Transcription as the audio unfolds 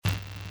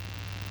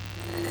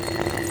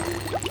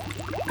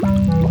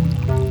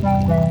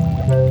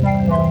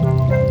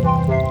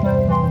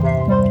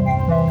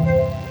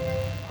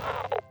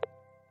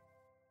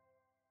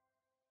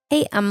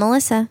Hey, I'm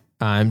Melissa.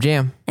 I'm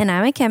Jam. And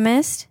I'm a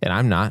chemist. And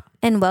I'm not.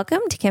 And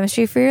welcome to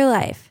Chemistry for Your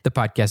Life. The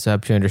podcast to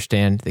help you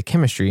understand the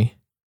chemistry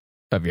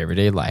of your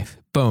everyday life.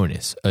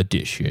 Bonus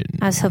edition.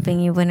 I was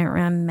hoping you wouldn't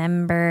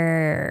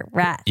remember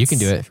rats. You can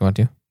do it if you want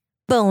to.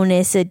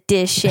 Bonus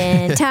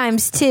edition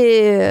times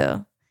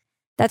 2.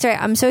 That's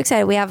right. I'm so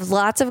excited. We have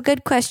lots of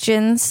good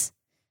questions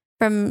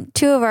from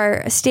 2 of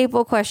our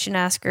staple question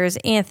askers,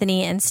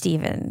 Anthony and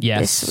Steven,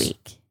 this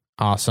week.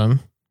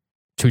 Awesome.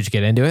 Should we just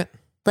get into it?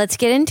 Let's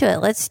get into it.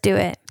 Let's do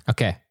it.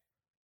 Okay.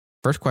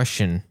 First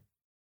question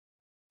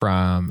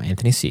from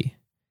Anthony C.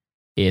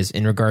 is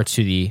in regards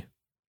to the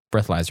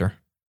breathalyzer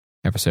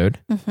episode.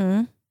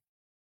 Mm-hmm.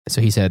 So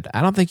he said,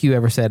 I don't think you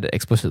ever said it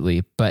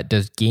explicitly, but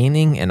does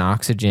gaining an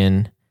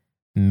oxygen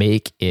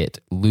make it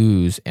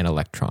lose an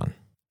electron?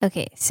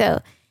 Okay,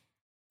 so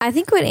I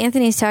think what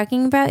Anthony's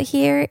talking about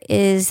here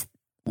is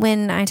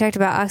when I talked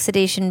about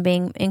oxidation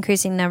being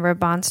increasing number of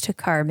bonds to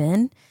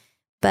carbon,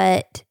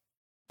 but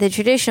the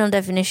traditional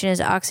definition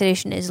is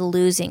oxidation is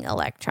losing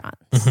electrons.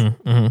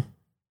 Mm-hmm,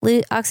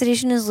 mm-hmm.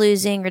 Oxidation is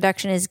losing,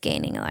 reduction is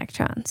gaining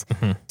electrons.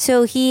 Mm-hmm.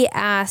 So he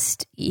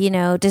asked,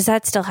 does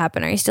that still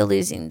happen? Are you still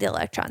losing the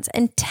electrons?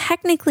 And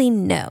technically,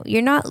 no,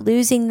 you're not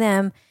losing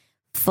them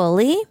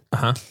fully,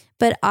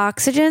 but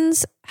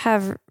oxygens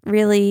have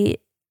really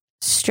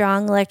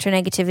strong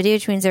electronegativity,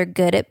 which means they're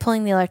good at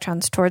pulling the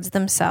electrons towards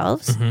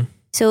themselves. Mm-hmm.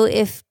 So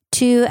if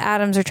 2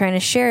 atoms are trying to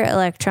share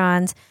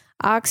electrons,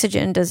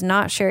 oxygen does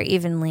not share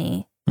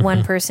evenly. Mm-hmm.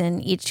 One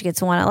person each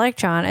gets 1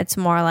 electron. It's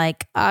more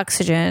like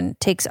oxygen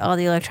takes all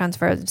the electrons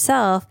for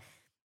itself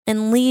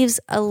and leaves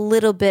a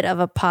little bit of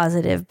a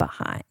positive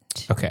behind.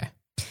 Okay.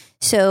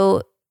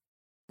 So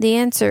the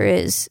answer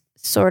is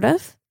sort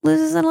of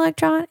loses an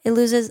electron. It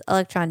loses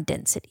electron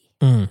density.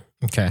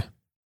 Okay.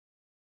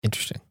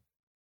 Interesting.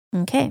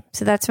 Okay.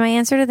 So that's my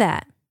answer to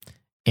that.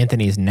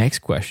 Anthony's next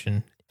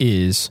question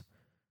is,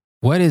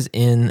 what is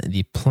in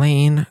the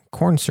plain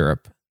corn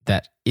syrup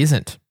that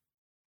isn't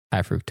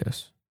high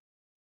fructose?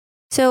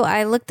 So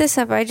I looked this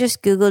up. I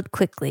just Googled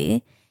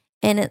quickly,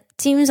 and it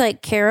seems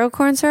like Karo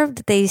corn syrup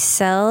that they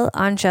sell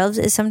on shelves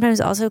is sometimes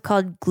also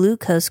called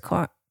glucose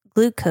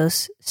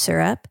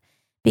syrup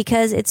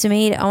because it's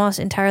made almost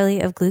entirely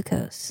of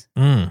glucose.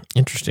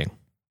 Interesting.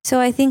 So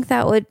I think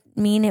that would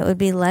mean it would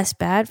be less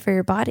bad for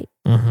your body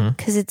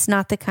because it's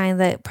not the kind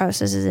that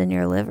processes in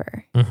your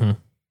liver. Mm-hmm.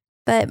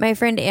 But my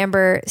friend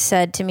Amber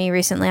said to me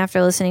recently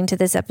after listening to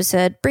this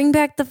episode, bring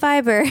back the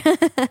fiber.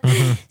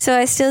 So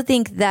I still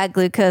think that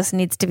glucose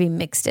needs to be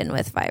mixed in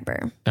with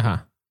fiber.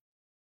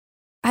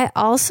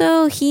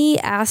 He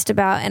asked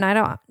about, and I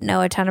don't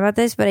know a ton about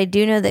this, but I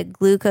do know that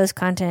glucose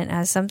content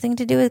has something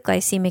to do with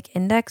glycemic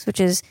index, which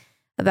is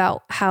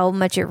about how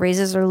much it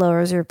raises or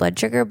lowers your blood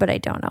sugar, but I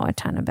don't know a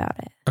ton about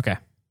it. Okay.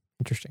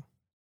 Interesting.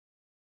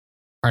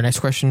 Our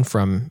next question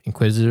from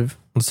inquisitive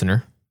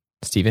listener,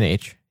 Stephen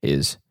H.,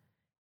 is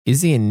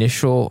the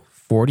initial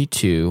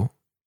 42%,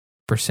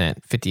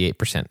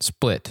 58%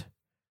 split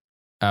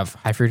of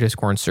high fructose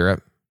corn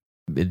syrup,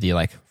 the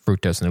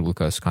fructose and the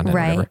glucose content,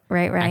 right,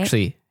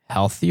 actually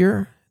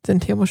healthier than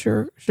table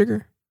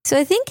sugar? So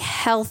I think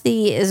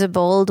healthy is a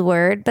bold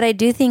word, but I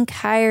do think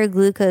higher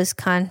glucose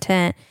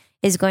content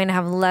is going to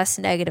have less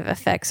negative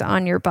effects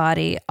on your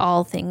body,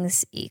 all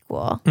things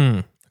equal.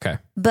 Okay.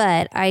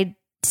 But I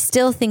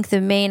still think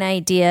the main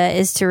idea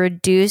is to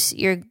reduce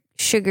your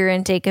sugar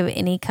intake of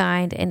any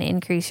kind and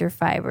increase your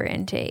fiber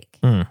intake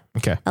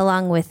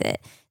along with it.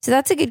 So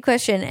that's a good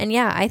question. And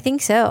yeah, I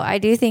think so. I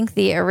do think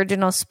the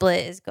original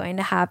split is going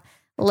to have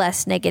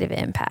less negative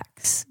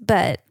impacts,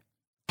 but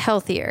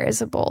healthier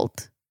is a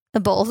bold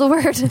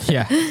word.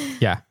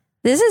 Yeah.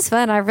 This is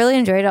fun. I really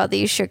enjoyed all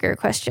these sugar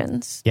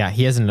questions. Yeah,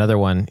 he has another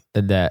one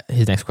that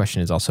his next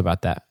question is also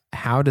about that.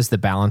 How does the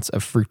balance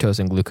of fructose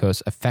and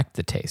glucose affect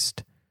the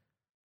taste?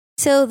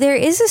 So there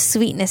is a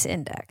sweetness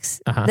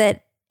index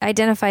that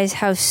identifies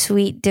how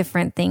sweet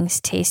different things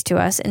taste to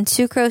us, and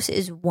sucrose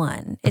is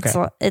 1.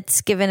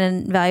 It's given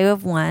a value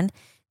of 1.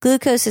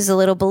 Glucose is a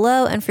little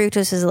below, and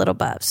fructose is a little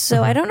above.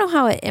 So I don't know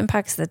how it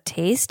impacts the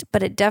taste,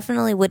 but it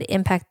definitely would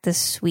impact the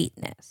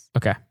sweetness.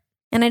 Okay.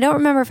 And I don't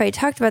remember if I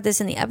talked about this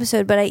in the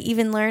episode, but I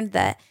even learned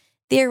that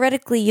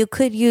theoretically you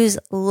could use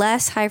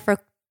less high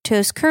fructose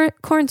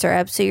corn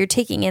syrup, so you're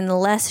taking in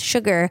less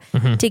sugar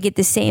to get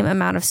the same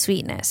amount of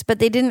sweetness. But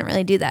they didn't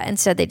really do that.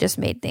 Instead, they just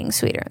made things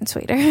sweeter and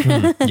sweeter.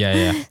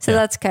 So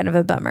that's kind of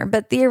a bummer.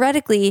 But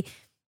theoretically,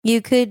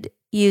 you could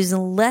use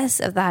less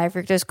of the high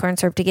fructose corn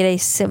syrup to get a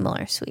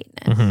similar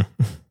sweetness.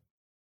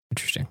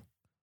 Interesting.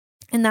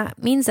 And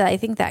that means that I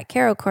think that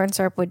Karo corn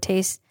syrup would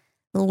taste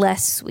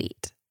less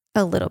sweet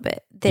a little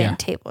bit than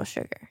table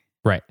sugar.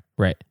 Right.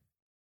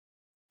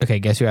 Okay,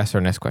 guess who asked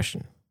our next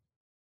question?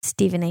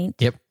 Stephen H.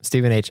 Yep,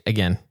 Stephen H.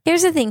 again.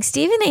 Here's the thing.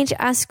 Stephen H.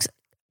 asks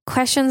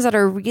questions that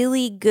are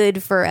really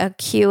good for a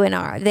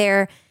Q&R.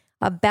 They're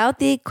about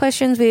the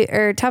questions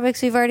or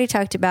topics we've already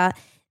talked about.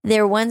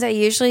 They're ones I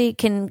usually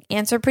can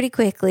answer pretty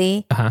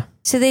quickly.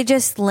 So they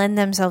just lend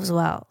themselves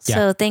well. Yeah.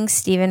 So thanks,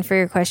 Stephen, for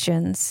your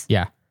questions.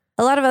 Yeah.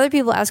 A lot of other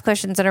people ask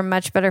questions that are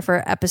much better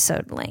for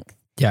episode length.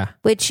 Yeah.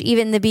 Which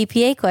even the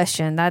BPA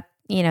question, that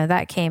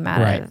that came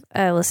out of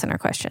a listener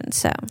question.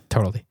 So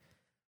totally.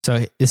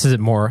 So this is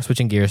more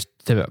switching gears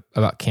to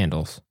about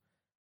candles.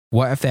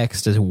 What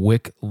effects does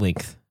wick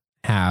length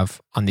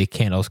have on the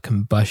candle's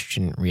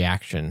combustion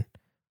reaction?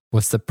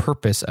 What's the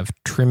purpose of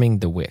trimming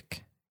the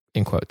wick?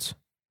 In quotes.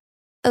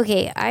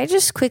 Okay, I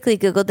just quickly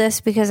Googled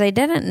this because I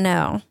didn't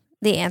know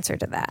the answer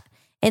to that.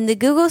 And the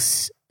Google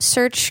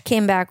search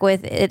came back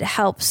with it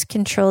helps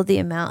control the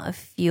amount of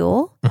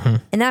fuel.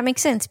 And that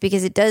makes sense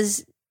because it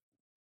does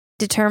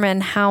determine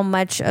how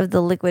much of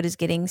the liquid is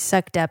getting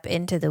sucked up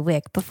into the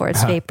wick before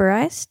it's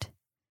vaporized.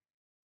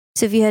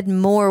 So if you had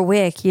more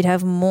wick, you'd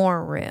have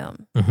more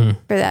room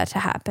for that to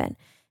happen.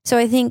 So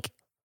I think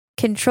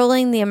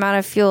controlling the amount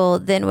of fuel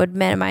then would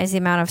minimize the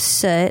amount of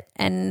soot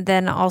and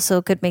then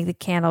also could make the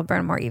candle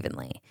burn more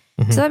evenly.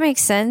 So that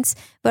makes sense.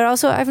 But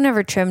also, I've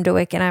never trimmed a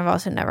wick and I've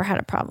also never had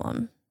a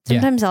problem.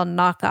 Sometimes I'll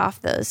knock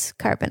off those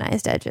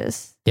carbonized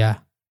edges. Yeah.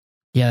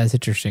 Yeah, that's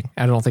interesting.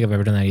 I don't think I've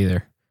ever done that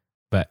either.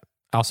 But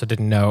I also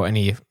didn't know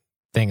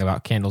anything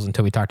about candles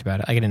until we talked about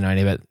it. I didn't know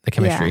any about the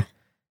chemistry. Yeah.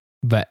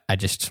 But I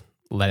just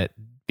let it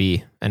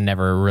be and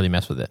never really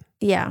mess with it.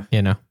 Yeah.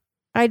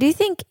 I do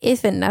think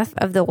if enough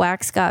of the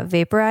wax got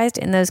vaporized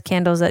in those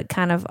candles that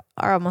kind of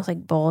are almost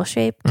like bowl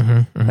shaped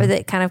or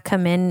that kind of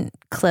come in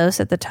close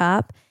at the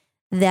top,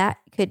 that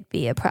could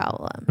be a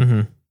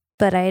problem.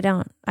 But I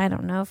don't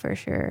know for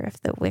sure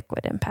if the wick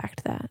would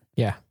impact that.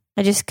 Yeah.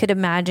 I just could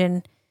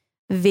imagine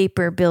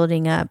vapor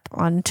building up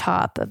on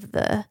top of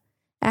I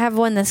have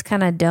one that's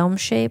kind of dome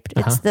shaped.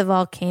 It's the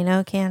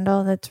volcano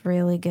candle that's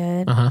really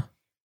good.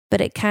 But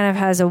it kind of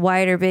has a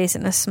wider base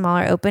and a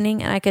smaller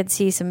opening, and I could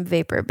see some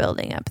vapor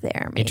building up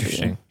there. Maybe.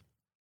 Interesting.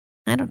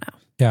 I don't know.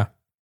 Yeah.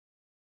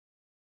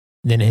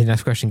 Then his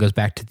next question goes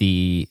back to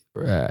the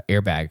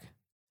airbag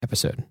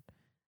episode.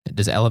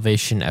 Does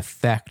elevation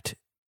affect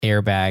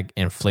airbag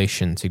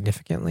inflation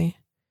significantly?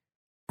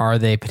 Are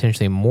they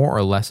potentially more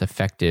or less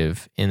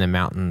effective in the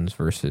mountains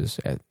versus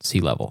at sea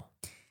level?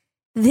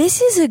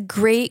 This is a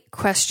great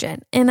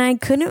question, and I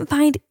couldn't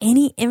find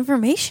any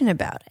information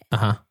about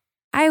it.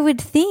 I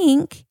would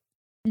think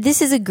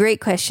this is a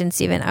great question,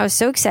 Stephen. I was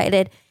so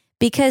excited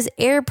because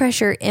air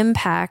pressure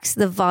impacts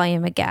the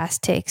volume a gas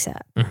takes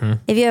up.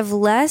 If you have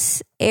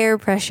less air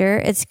pressure,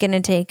 it's going to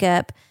take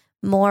up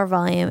more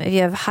volume. If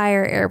you have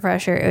higher air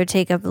pressure, it would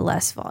take up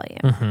less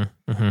volume.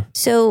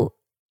 So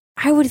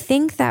I would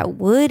think that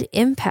would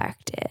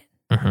impact it.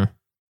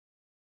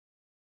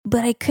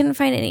 But I couldn't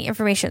find any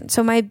information.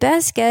 So my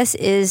best guess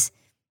is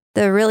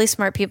the really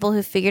smart people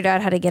who figured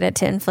out how to get it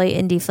to inflate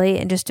and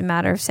deflate in just a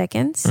matter of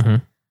seconds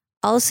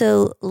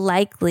also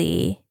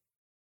likely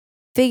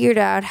figured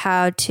out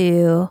how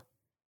to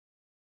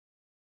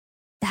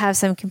have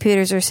some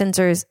computers or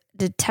sensors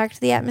detect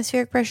the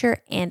atmospheric pressure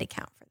and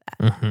account for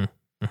that.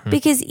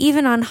 Because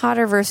even on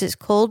hotter versus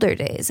colder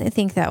days, I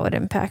think that would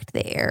impact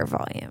the air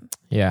volume.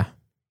 Yeah.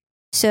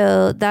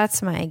 So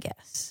that's my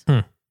guess.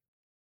 Yeah,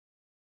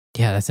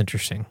 that's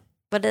interesting.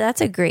 But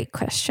that's a great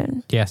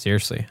question. Yeah,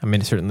 seriously. I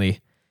mean, it certainly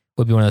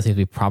would be one of those things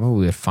we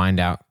probably would find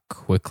out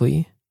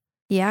quickly.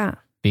 Yeah.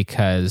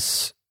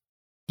 Because,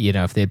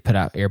 if they'd put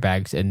out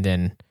airbags and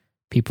then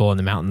people in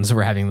the mountains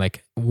were having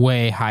like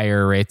way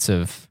higher rates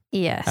of,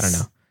 I don't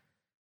know.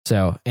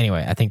 So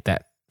anyway, I think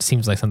that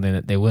seems like something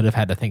that they would have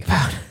had to think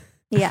about.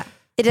 Yeah,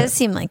 it does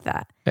seem like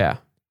that. Yeah.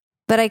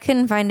 But I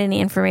couldn't find any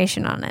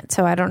information on it.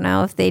 So I don't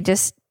know if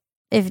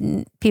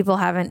if people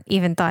haven't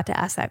even thought to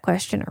ask that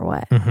question or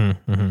what.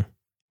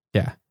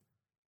 Yeah.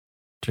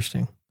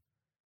 Interesting.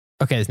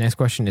 Okay, this next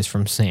question is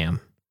from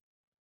Sam.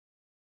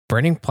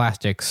 Burning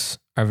plastics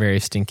are very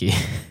stinky.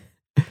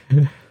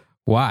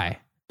 Why?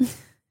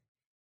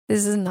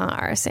 This is not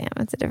our Sam.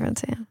 It's a different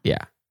Sam.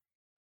 Yeah.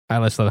 I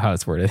just love how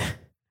it's worded.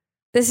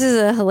 This is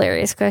a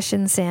hilarious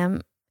question,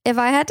 Sam. If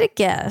I had to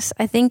guess,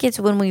 I think it's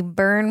when we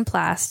burn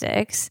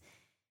plastics,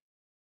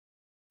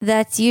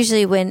 that's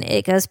usually when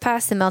it goes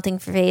past the melting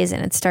phase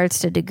and it starts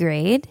to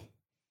degrade.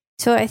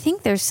 So I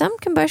think there's some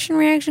combustion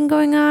reaction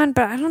going on,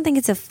 but I don't think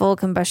it's a full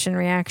combustion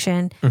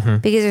reaction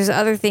because there's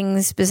other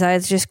things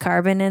besides just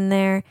carbon in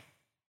there.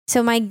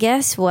 So my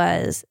guess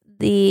was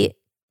the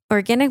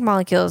organic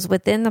molecules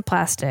within the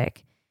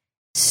plastic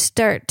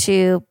start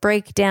to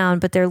break down,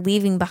 but they're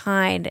leaving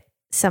behind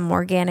some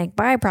organic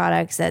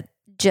byproducts that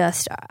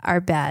just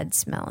are bad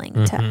smelling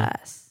to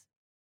us.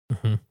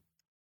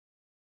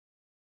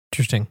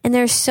 Interesting. And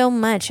there's so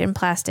much in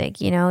plastic.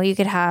 You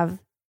could have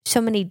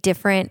so many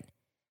different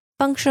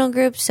functional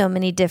groups, so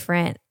many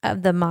different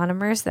of the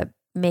monomers that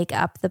make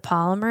up the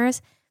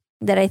polymers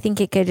that I think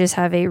it could just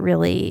have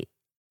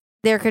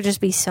there could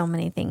just be so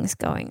many things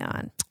going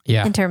on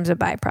in terms of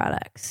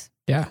byproducts.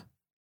 Yeah.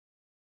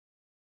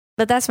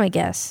 But that's my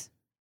guess.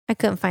 I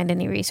couldn't find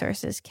any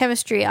resources.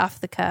 Chemistry off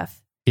the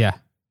cuff. Yeah.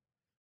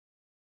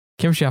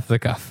 Chemistry off the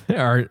cuff.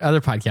 Our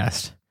other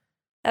podcast.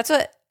 That's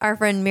what our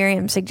friend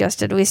Miriam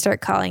suggested we start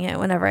calling it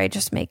whenever I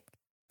just make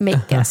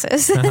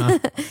guesses.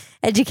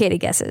 Educated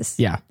guesses.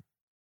 Yeah.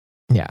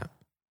 Yeah.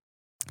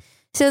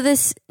 So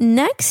this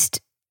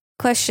next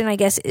question, I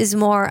guess, is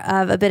more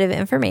of a bit of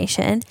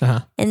information.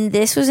 And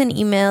this was an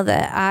email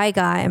that I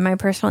got in my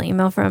personal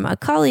email from a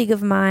colleague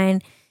of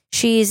mine.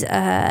 She's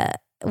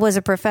was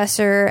a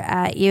professor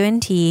at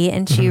UNT,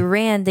 and she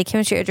ran the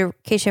chemistry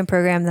education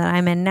program that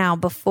I'm in now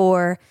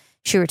before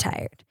she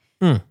retired.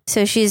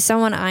 So she's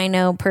someone I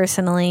know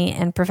personally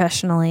and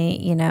professionally,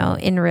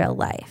 in real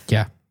life.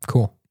 Yeah,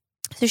 cool.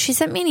 So she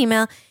sent me an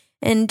email,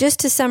 and just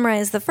to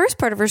summarize the first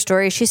part of her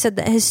story, she said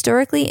that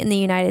historically in the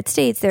United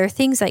States, there are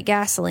things like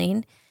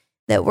gasoline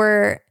that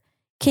were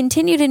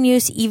continued in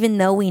use even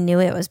though we knew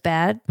it was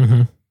bad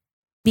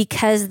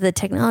because the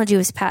technology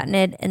was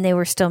patented and they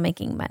were still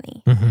making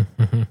money.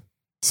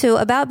 So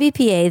about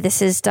BPA,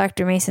 this is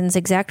Dr. Mason's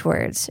exact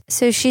words.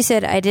 So she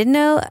said, I don't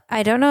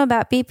know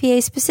about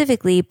BPA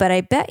specifically, but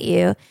I bet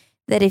you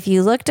that if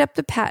you looked up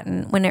the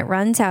patent, when it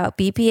runs out,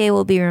 BPA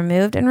will be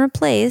removed and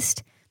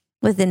replaced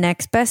with the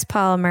next best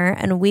polymer,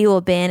 and we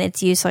will ban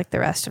its use like the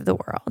rest of the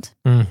world.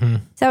 So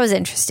that was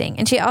interesting.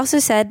 And she also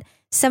said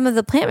some of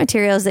the plant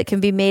materials that can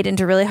be made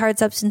into really hard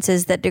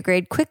substances that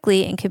degrade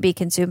quickly and can be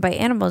consumed by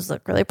animals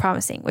look really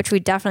promising, which we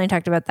definitely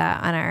talked about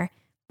that on our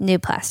new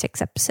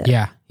plastics episode.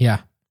 Yeah.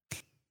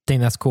 I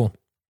think that's cool.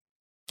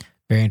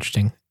 Very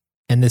interesting.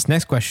 And this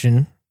next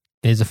question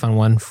is a fun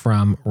one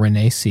from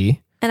Renee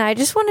C. And I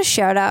just want to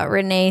shout out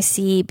Renee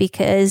C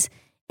because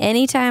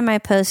anytime I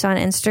post on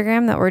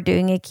Instagram that we're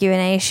doing a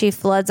Q&A, she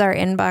floods our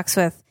inbox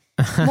with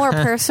more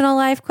personal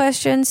life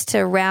questions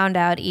to round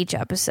out each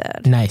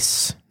episode.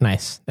 Nice.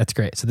 That's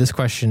great. So this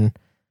question,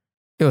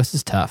 this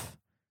is tough.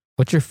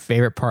 What's your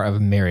favorite part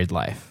of married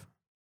life?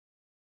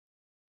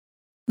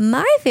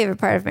 My favorite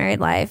part of married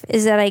life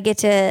is that I get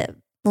to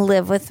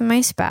live with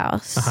my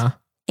spouse,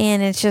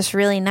 and it's just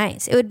really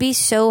nice. It would be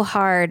so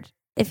hard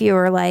if you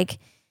were like,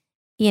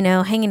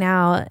 hanging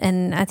out,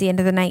 and at the end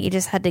of the night, you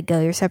just had to go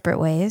your separate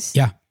ways.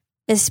 Yeah.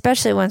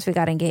 Especially once we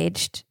got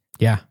engaged.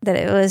 Yeah. That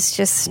it was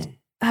just,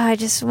 I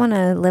just want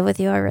to live with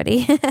you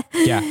already.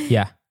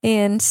 Yeah.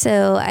 And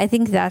so I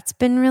think that's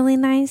been really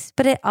nice.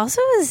 But it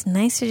also is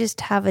nice to just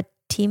have a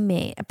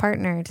teammate, a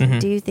partner to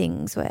do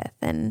things with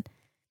and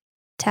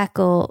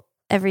tackle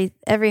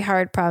every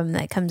hard problem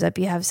that comes up.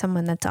 You have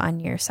someone that's on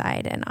your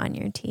side and on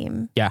your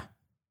team. Yeah.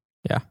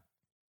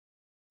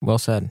 Well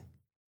said.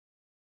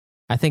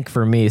 I think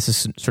for me, this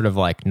is sort of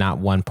like not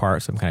one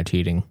part, so I'm kind of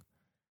cheating.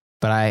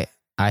 But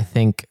I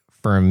think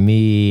for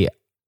me,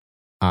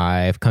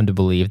 I've come to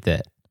believe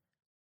that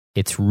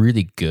it's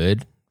really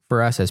good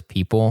for us as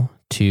people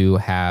to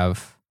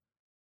have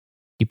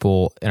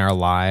people in our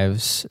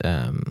lives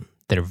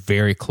that are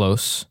very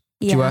close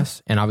to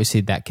us. And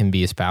obviously that can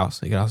be a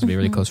spouse. It can also be a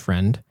really close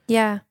friend.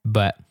 Yeah.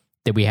 But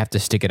that we have to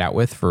stick it out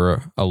with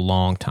for a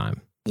long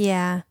time.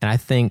 Yeah. And I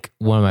think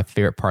one of my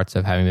favorite parts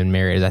of having been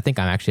married is I think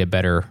I'm actually a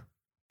better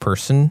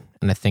person.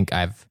 And I think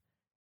I've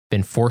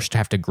been forced to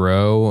have to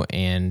grow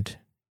and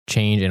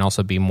change and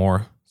also be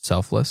more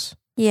selfless.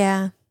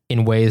 Yeah.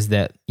 In ways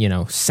that,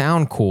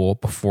 sound cool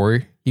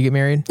before you get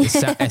married.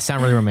 It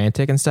sound really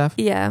romantic and stuff.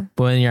 Yeah.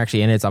 But when you're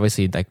actually in it, it's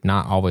obviously like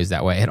not always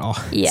that way at all.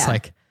 Yeah. It's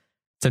like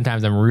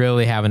sometimes I'm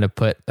really having to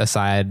put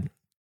aside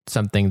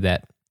something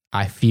that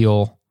I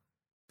feel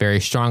very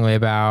strongly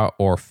about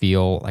or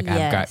feel like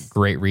I've got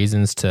great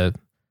reasons to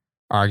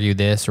argue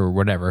this or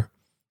whatever,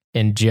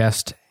 and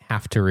just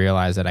have to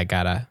realize that I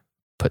gotta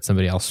put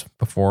somebody else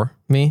before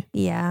me.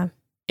 Yeah.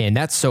 And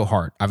that's so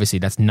hard. Obviously,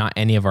 that's not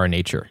any of our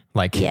nature.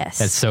 Like,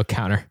 that's so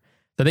counter.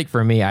 So I think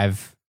for me,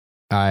 I've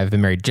been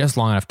married just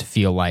long enough to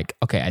feel like,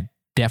 okay, I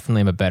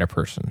definitely am a better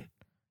person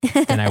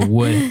than I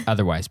would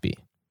otherwise be.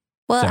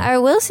 Well, I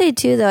will say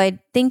too, though, I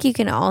think you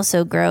can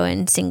also grow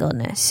in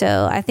singleness.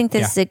 So I think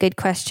this is a good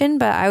question,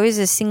 but I was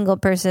a single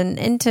person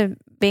into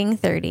being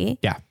 30.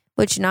 Yeah.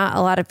 Which not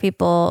a lot of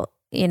people,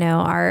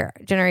 our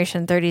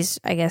generation 30s,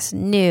 I guess,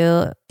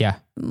 knew. Yeah.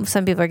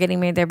 Some people are getting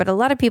married there, but a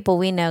lot of people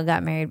we know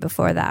got married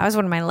before that. I was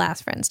one of my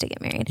last friends to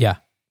get married. Yeah.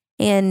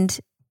 And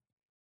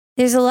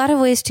there's a lot of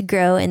ways to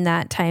grow in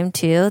that time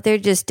too. They're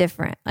just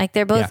different. Like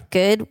they're both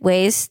good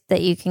ways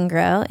that you can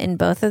grow in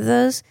both of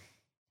those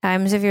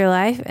times of your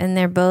life, and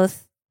they're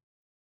both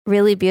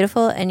really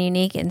beautiful and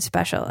unique and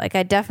special. Like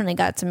I definitely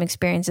got some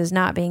experiences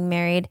not being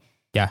married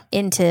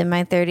into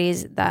my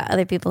 30s that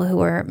other people who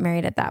were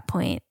married at that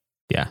point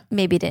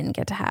maybe didn't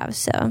get to have.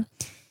 So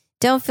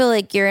don't feel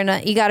like you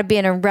got to be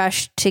in a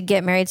rush to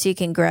get married so you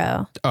can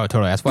grow. Oh,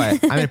 totally. That's why I'm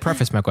going to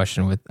preface my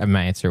question with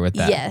my answer with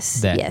that.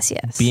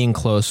 Yes. Being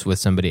close with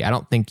somebody, I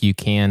don't think you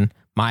can,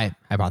 my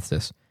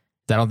hypothesis, is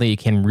I don't think you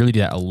can really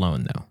do that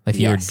alone though. If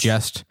you were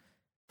just,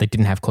 like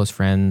didn't have close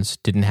friends,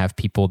 didn't have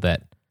people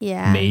that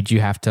made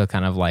you have to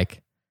kind of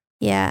like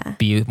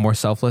be more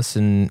selfless,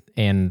 and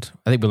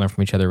I think we learn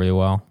from each other really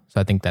well. So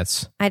I think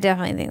I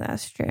definitely think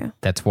that's true.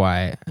 That's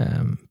why,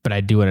 but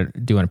I do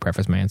want to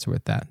preface my answer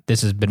with that.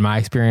 This has been my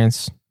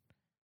experience,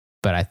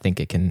 but I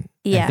think it can.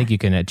 I think you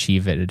can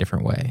achieve it a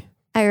different way.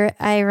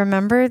 I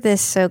remember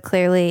this so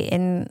clearly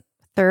in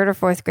 3rd or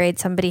 4th grade.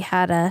 Somebody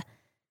had a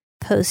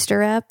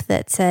poster up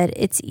that said,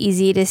 "It's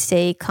easy to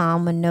stay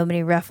calm when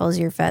nobody ruffles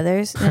your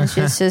feathers," and it's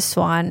just a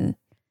swan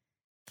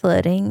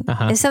floating.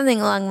 It's something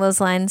along those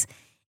lines.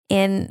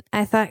 And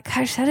I thought,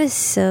 gosh, that is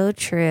so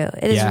true.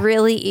 It is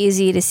really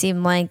easy to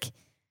seem like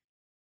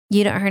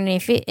you don't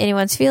hurt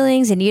anyone's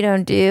feelings and you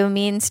don't do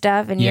mean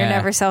stuff and you're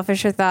never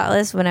selfish or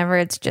thoughtless whenever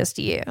it's just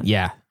you.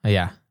 Yeah.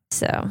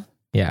 So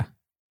yeah.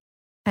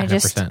 100%. I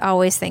just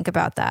always think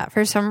about that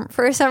for some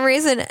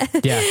reason.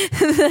 Yeah.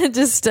 That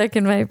just stuck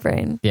in my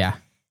brain. Yeah.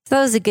 So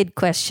that was a good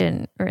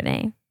question,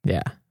 Renee.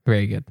 Yeah.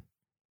 Very good.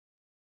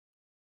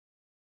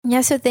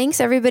 Yeah, so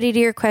thanks everybody to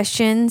your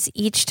questions.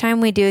 Each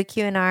time we do a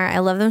Q&R, I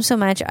love them so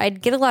much.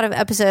 I'd get a lot of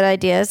episode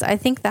ideas. I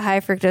think the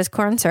high fructose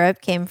corn syrup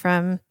came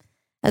from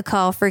a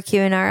call for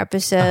Q&R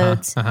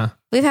episodes.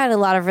 We've had a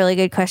lot of really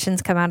good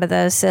questions come out of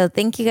those. So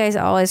thank you guys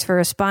always for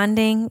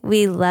responding.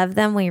 We love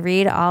them. We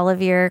read all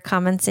of your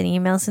comments and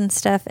emails and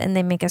stuff, and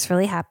they make us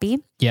really happy.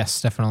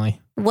 Yes,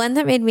 definitely. One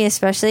that made me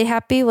especially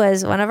happy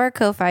was one of our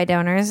Ko-Fi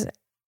donors,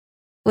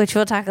 which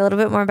we'll talk a little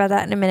bit more about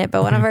that in a minute.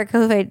 But one of our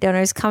Ko-Fi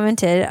donors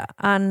commented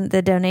on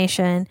the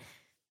donation.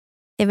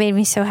 It made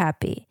me so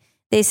happy.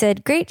 They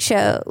said, great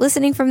show.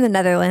 Listening from the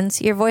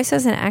Netherlands, your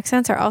voices and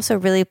accents are also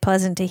really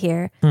pleasant to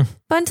hear.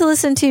 Fun to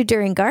listen to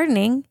during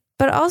gardening,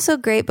 but also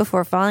great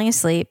before falling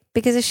asleep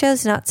because the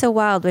show's not so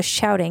wild with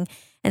shouting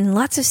and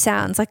lots of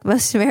sounds like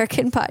most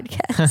American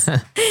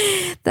podcasts.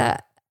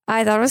 That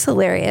I thought was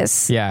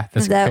hilarious. Yeah,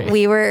 that's that great.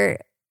 We were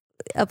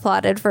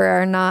applauded for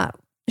our not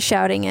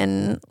shouting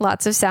and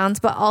lots of sounds,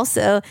 but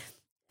also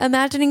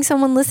imagining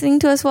someone listening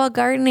to us while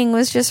gardening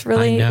was just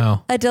really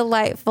a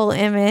delightful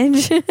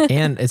image.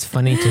 And it's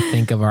funny to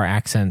think of our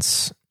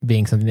accents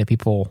being something that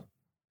people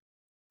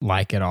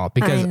like at all,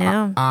 because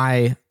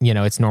I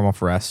it's normal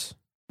for us.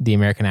 The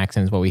American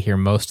accent is what we hear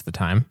most of the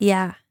time.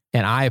 Yeah.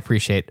 And I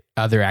appreciate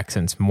other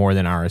accents more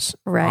than ours.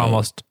 Right.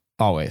 Almost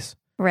always.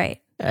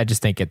 Right. I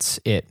just think it's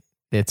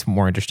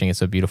more interesting. It's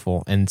so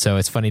beautiful. And so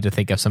it's funny to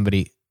think of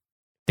somebody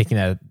thinking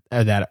that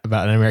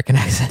about an American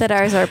accent. That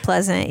ours are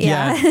pleasant.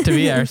 Yeah. To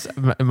me, I was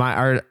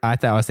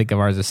thinking of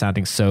ours as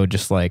sounding so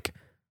just like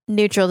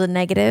neutral to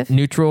negative.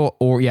 Neutral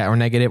or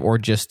negative, or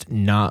just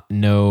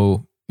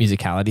no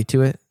musicality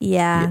to it.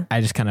 Yeah.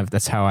 I just kind of,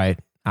 that's how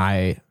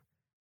I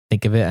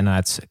think of it, and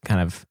that's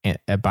kind of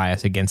a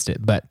bias against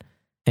it. But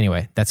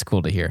anyway, that's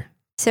cool to hear.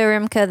 So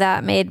Rimka,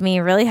 that made me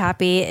really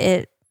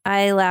happy.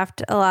 I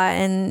laughed a lot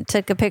and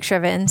took a picture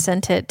of it and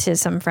sent it to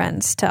some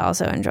friends to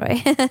also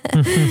enjoy.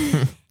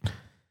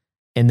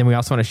 And then we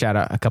also want to shout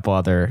out a couple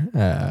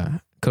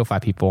other Ko-Fi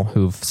people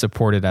who've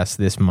supported us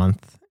this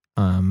month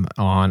on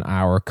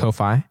our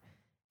Ko-Fi.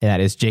 And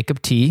that is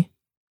Jacob T,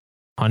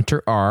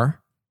 Hunter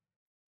R,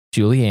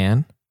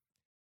 Julianne,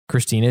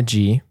 Christina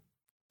G,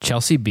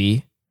 Chelsea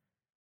B,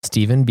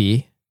 Stephen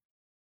B,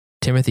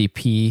 Timothy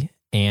P,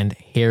 and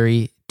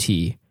Harry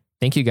T.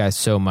 Thank you guys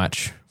so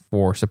much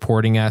for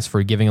supporting us,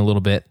 for giving a little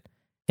bit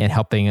and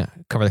helping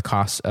cover the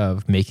costs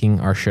of making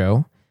our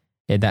show.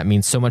 And that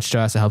means so much to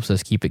us. It helps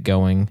us keep it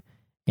going.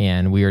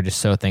 And we are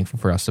just so thankful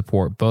for our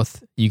support,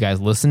 both you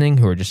guys listening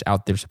who are just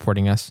out there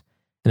supporting us,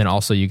 and then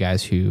also you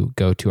guys who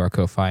go to our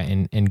Ko-Fi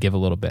and give a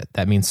little bit.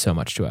 That means so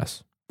much to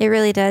us. It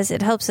really does.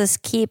 It helps us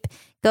keep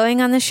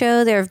going on the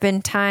show. There have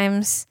been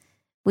times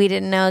we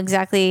didn't know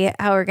exactly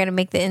how we're going to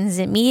make the ends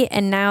meet,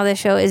 and now the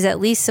show is at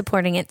least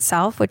supporting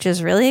itself, which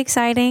is really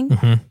exciting.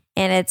 Mm-hmm.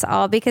 And it's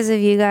all because of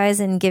you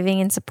guys and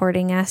giving and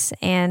supporting us.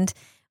 And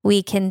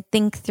we can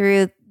think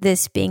through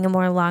this being a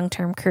more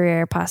long-term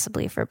career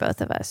possibly for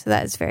both of us. So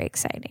that is very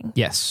exciting.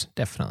 Yes,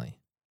 definitely.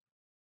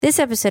 This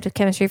episode of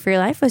Chemistry for Your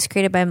Life was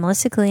created by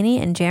Melissa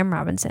Collini and Jam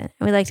Robinson. And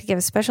we'd like to give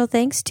a special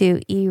thanks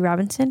to E.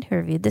 Robinson who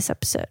reviewed this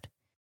episode.